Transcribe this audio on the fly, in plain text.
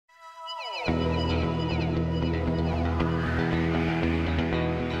Hey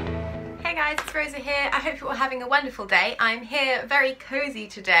guys, it's Rosa here. I hope you're all having a wonderful day. I'm here very cozy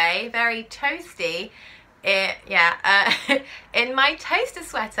today, very toasty. In my toaster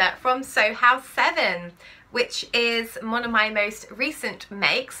sweater from Sew House 7, which is one of my most recent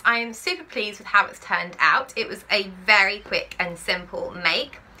makes. I am super pleased with how it's turned out. It was a very quick and simple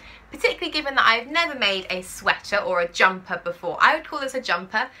make, particularly given that I've never made a sweater or a jumper before. I would call this a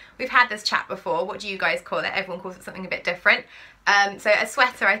jumper. We've had this chat before. What do you guys call it? Everyone calls it something a bit different. So a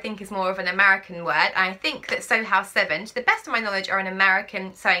sweater I think is more of an American word. I think that Sew House 7, to the best of my knowledge, are an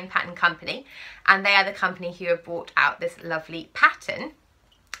American sewing pattern company, and they are the company who have brought out this lovely pattern.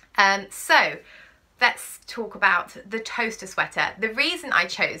 So let's talk about the toaster sweater. The reason I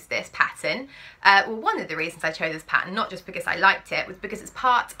chose this pattern, well, one of the reasons I chose this pattern, not just because I liked it, was because it's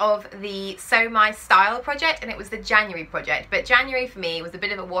part of the Sew My Style project, and it was the January project. But January for me was a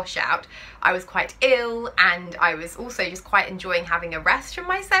bit of a washout. I was quite ill, and I was also just quite enjoying having a rest from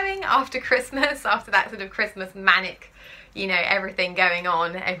my sewing after Christmas, after that sort of Christmas manic, you know, everything going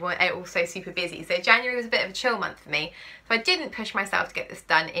on, everyone also super busy. So January was a bit of a chill month for me. So I didn't push myself to get this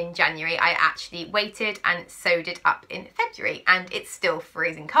done in January. I actually waited and sewed it up in February, and it's still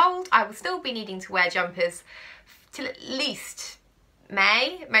freezing cold. I will still be needing to wear jumpers till at least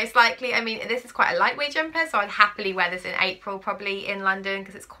May, most likely. I mean, this is quite a lightweight jumper, so I'd happily wear this in April probably in London,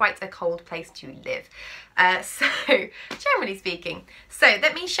 because it's quite a cold place to live. So generally speaking, so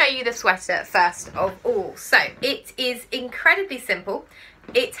let me show you the sweater first of all. So it is incredibly simple.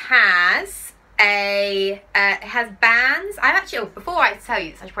 It has bands. I've actually, oh, before I tell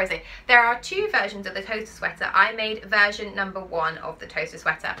you this, I should probably say there are two versions of the toaster sweater. I made version number 1 of the toaster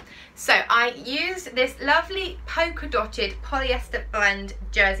sweater. So I used this lovely polka dotted polyester blend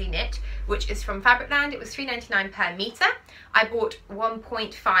jersey knit, which is from Fabricland. It was £3.99 per metre. I bought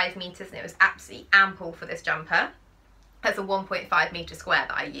 1.5 metres, and it was absolutely ample for this jumper. That's a 1.5 metre square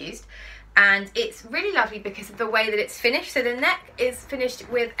that I used. And it's really lovely because of the way that it's finished. So the neck is finished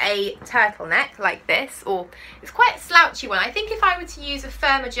with a turtleneck like this, or it's quite a slouchy one. I think if I were to use a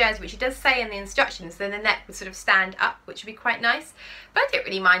firmer jersey, which it does say in the instructions, then the neck would sort of stand up, which would be quite nice. But I don't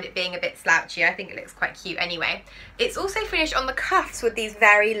really mind it being a bit slouchy. I think it looks quite cute anyway. It's also finished on the cuffs with these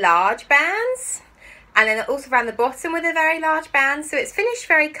very large bands, and then also around the bottom with a very large band. So it's finished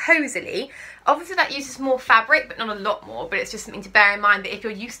very cosily. Obviously that uses more fabric, but not a lot more, but it's just something to bear in mind that if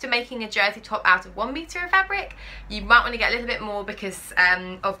you're used to making a jersey top out of 1 metre of fabric, you might want to get a little bit more because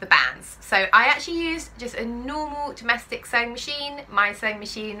of the bands. So I actually used just a normal domestic sewing machine, my sewing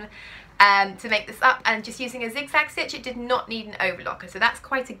machine, to make this up, and just using a zigzag stitch. It did not need an overlocker, so that's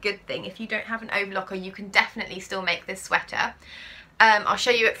quite a good thing. If you don't have an overlocker, you can definitely still make this sweater. I'll show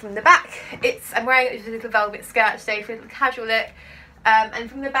you it from the back. I'm wearing it with a little velvet skirt today for a little casual look, and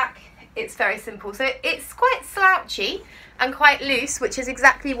from the back it's very simple. So it's quite slouchy and quite loose, which is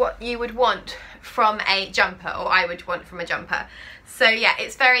exactly what you would want from a jumper, or I would want from a jumper. So yeah,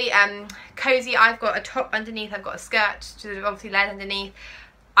 it's very cozy. I've got a top underneath, I've got a skirt sort of obviously laid underneath.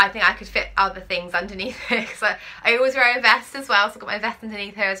 I think I could fit other things underneath it, so I always wear a vest as well, so I've got my vest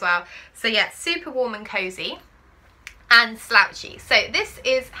underneath here as well. So yeah, super warm and cozy and slouchy. So this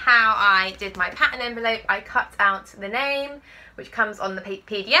is how I did my pattern envelope. I cut out the name, which comes on the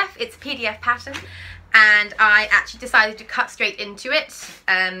PDF. It's a PDF pattern, and I actually decided to cut straight into it.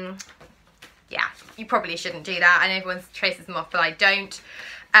 Yeah, you probably shouldn't do that. I know everyone traces them off, but I don't.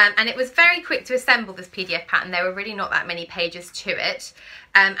 And it was very quick to assemble this PDF pattern. There were really not that many pages to it.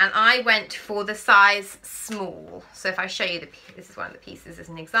 And I went for the size small. So if I show you, this is one of the pieces as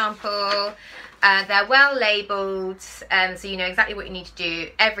an example. They're well labelled, so you know exactly what you need to do.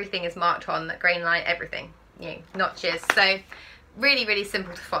 Everything is marked on, the grain line, everything, you know, notches. So really, really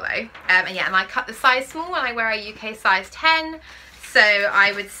simple to follow. And yeah, and I cut the size small, and I wear a UK size 10. So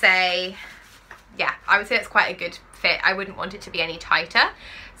I would say, yeah, I would say it's quite a good fit. I wouldn't want it to be any tighter.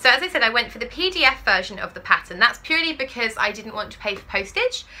 So as I said, I went for the PDF version of the pattern. That's purely because I didn't want to pay for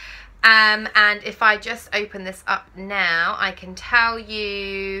postage. And if I just open this up now, I can tell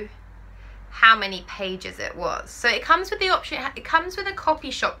you how many pages it was. So it comes with the option, it comes with a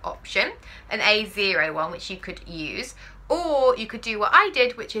copy shop option, an A0 one, which you could use. Or you could do what I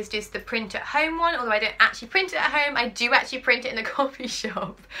did, which is just the print at home one, although I don't actually print it at home. I do actually print it in a coffee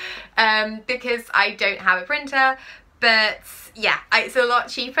shop because I don't have a printer. But yeah, it's a lot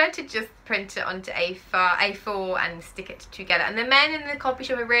cheaper to just print it onto A4 and stick it together. And the men in the coffee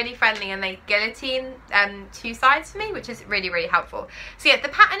shop are really friendly, and they guillotine 2 sides for me, which is really, really helpful. So yeah, the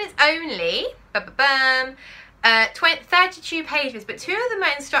pattern is only 32 pages, but 2 of them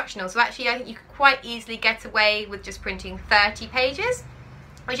are instructional, so actually I think you could quite easily get away with just printing 30 pages.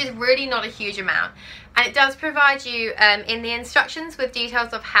 which is really not a huge amount, and it does provide you in the instructions with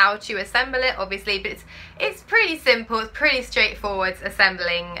details of how to assemble it, obviously, but it's pretty simple, it's pretty straightforward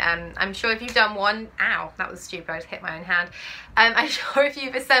assembling. I'm sure if you've done one, ow, that was stupid, I just hit my own hand. I'm sure if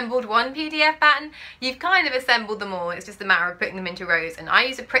you've assembled one PDF pattern, you've kind of assembled them all. It's just a matter of putting them into rows. And I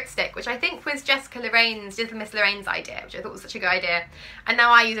use a Pritt stick, which I think was Jessica Lorraine's, Little Miss Lorraine's idea, which I thought was such a good idea. And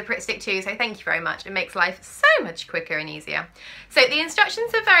now I use a Pritt stick too, so thank you very much. It makes life so much quicker and easier. So the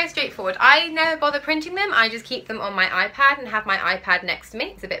instructions are very straightforward. I never bother printing them. I just keep them on my iPad and have my iPad next to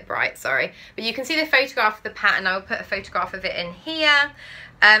me. It's a bit bright, sorry. But you can see the photograph of the pattern. I will put a photograph of it in here.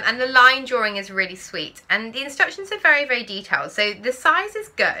 And the line drawing is really sweet, and the instructions are very, very detailed. So the sizes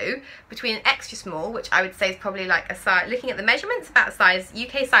go between an extra small, which I would say is probably like a size, looking at the measurements, about a size,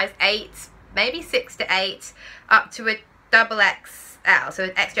 UK size 8, maybe 6 to 8, up to a double XL, so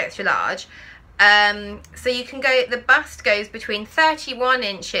an extra, extra large. So you can go, the bust goes between 31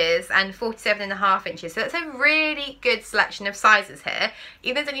 inches and 47.5 inches. So that's a really good selection of sizes here.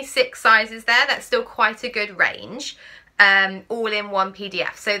 Even though there's only 6 sizes there, that's still quite a good range. All in one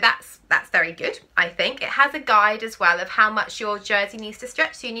PDF, so that's very good, I think. It has a guide as well of how much your jersey needs to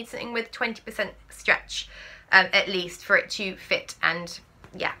stretch, so you need something with 20% stretch at least for it to fit, and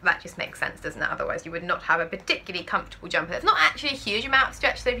yeah, that just makes sense, doesn't it? Otherwise you would not have a particularly comfortable jumper. It's not actually a huge amount of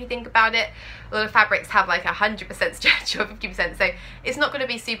stretch, so if you think about it, a lot of fabrics have like 100% stretch or 50%, so it's not going to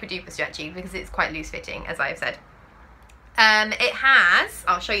be super duper stretchy because it's quite loose fitting, as I've said. It has,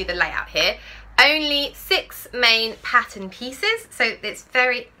 I'll show you the layout here, only 6 main pattern pieces, so it's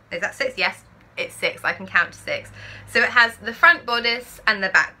very, is that 6? Yes, it's 6, I can count to 6. So it has the front bodice and the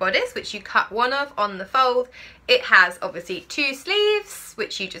back bodice, which you cut one of on the fold. It has obviously 2 sleeves,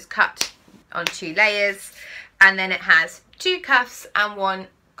 which you just cut on 2 layers, and then it has 2 cuffs and 1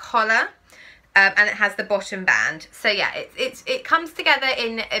 collar. And it has the bottom band. So yeah, it comes together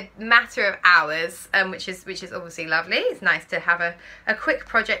in a matter of hours, which is obviously lovely. It's nice to have a quick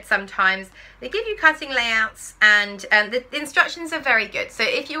project sometimes. They give you cutting layouts, and the instructions are very good. So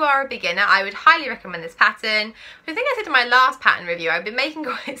if you are a beginner, I would highly recommend this pattern. I think I said in my last pattern review, I've been making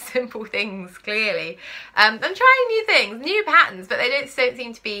quite simple things, clearly. I'm trying new things, new patterns, but they don't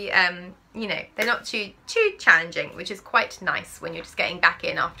seem to be you know, they're not too challenging, which is quite nice when you're just getting back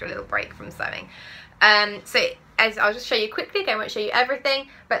in after a little break from sewing. So as I'll just show you quickly, I won't show you everything,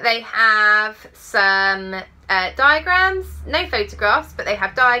 but they have some diagrams, no photographs, but they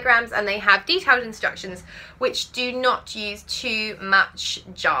have diagrams, and they have detailed instructions which do not use too much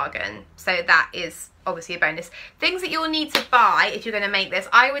jargon. So that is obviously a bonus. Things that you'll need to buy if you're going to make this: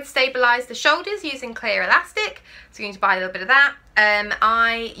 I would stabilize the shoulders using clear elastic, so you're going to buy a little bit of that.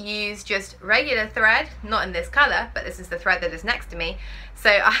 I use just regular thread, not in this colour, but this is the thread that is next to me, so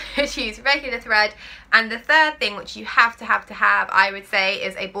I would use regular thread. And the third thing which you have to have, I would say,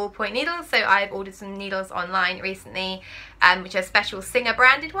 is a ballpoint needle. So I've ordered some needles online recently, which are special Singer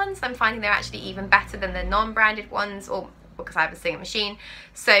branded ones. I'm finding they're actually even better than the non-branded ones, or because I have a Singer machine.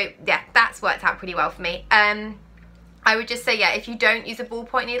 So yeah, that's worked out pretty well for me. I would just say, yeah, if you don't use a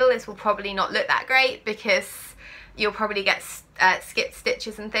ballpoint needle, this will probably not look that great, because you'll probably get skipped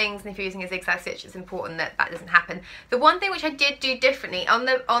stitches and things, and if you're using a zigzag stitch, it's important that that doesn't happen. The one thing which I did do differently, on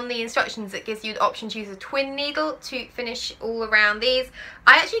the instructions it gives you the option to use a twin needle to finish all around these.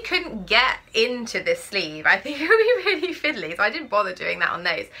 I actually couldn't get into this sleeve. I think it would be really fiddly, so I didn't bother doing that on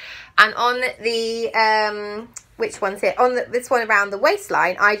those. And on the which one's here? On this one around the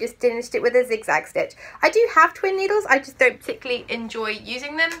waistline, I just finished it with a zigzag stitch. I do have twin needles, I just don't particularly enjoy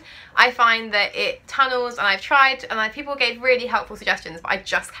using them. I find that it tunnels, and I've tried, and people gave really helpful suggestions, but I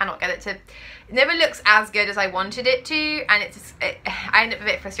just cannot get it to, it never looks as good as I wanted it to, and I end up a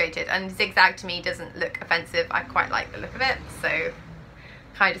bit frustrated, and zigzag to me doesn't look offensive. I quite like the look of it, so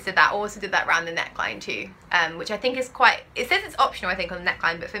kind of did that. Also did that around the neckline too, which I think is quite, it says it's optional I think on the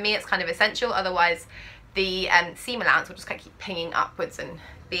neckline, but for me it's kind of essential, otherwise the seam allowance will just kind of keep pinging upwards and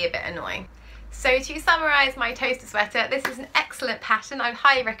be a bit annoying. So to summarise my toaster sweater, this is an excellent pattern. I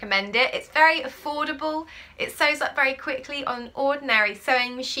highly recommend it. It's very affordable. It sews up very quickly on an ordinary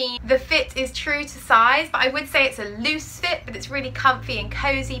sewing machine. The fit is true to size, but I would say it's a loose fit, but it's really comfy and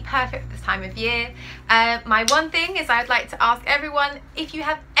cosy, perfect for this time of year. My one thing is I'd like to ask everyone if you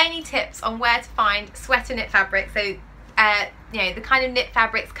have any tips on where to find sweater knit fabric. So you know, the kind of knit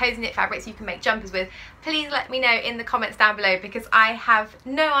fabrics, cozy knit fabrics you can make jumpers with, please let me know in the comments down below, because I have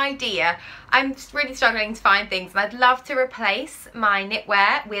no idea. I'm really struggling to find things, and I'd love to replace my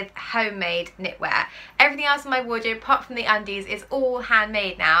knitwear with homemade knitwear. Everything else in my wardrobe, apart from the undies, is all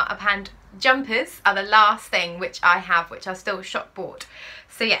handmade now, and jumpers are the last thing which I have, which are still shop bought.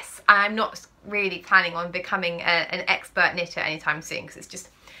 So yes, I'm not really planning on becoming an expert knitter anytime soon, because it's just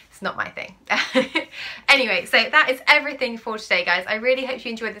It's not my thing. Anyway, so that is everything for today, guys. I really hope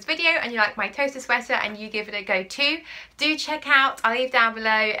you enjoyed this video and you like my toaster sweater and you give it a go too. Do check out, I'll leave down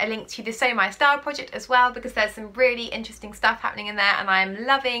below a link to the Sew My Style project as well, because there's some really interesting stuff happening in there, and I'm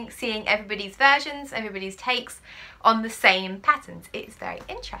loving seeing everybody's versions, everybody's takes on the same patterns. It's very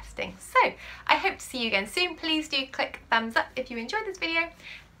interesting. So I hope to see you again soon. Please do click thumbs up if you enjoyed this video,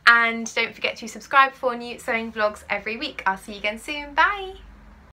 and don't forget to subscribe for new sewing vlogs every week. I'll see you again soon. Bye.